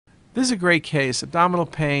This is a great case. Abdominal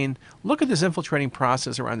pain. Look at this infiltrating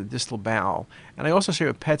process around the distal bowel. And I also show you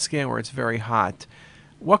a PET scan where it's very hot.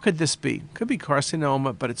 What could this be? Could be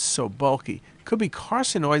carcinoma, but it's so bulky. Could be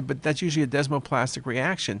carcinoid, but that's usually a desmoplastic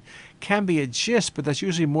reaction. Can be a GIST, but that's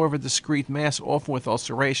usually more of a discrete mass, often with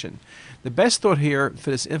ulceration. The best thought here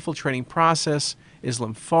for this infiltrating process is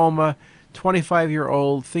lymphoma.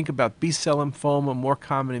 25-year-old, think about B-cell lymphoma, more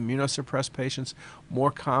common in immunosuppressed patients,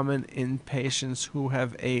 more common in patients who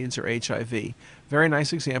have AIDS or HIV. Very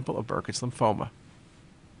nice example of Burkitt's lymphoma.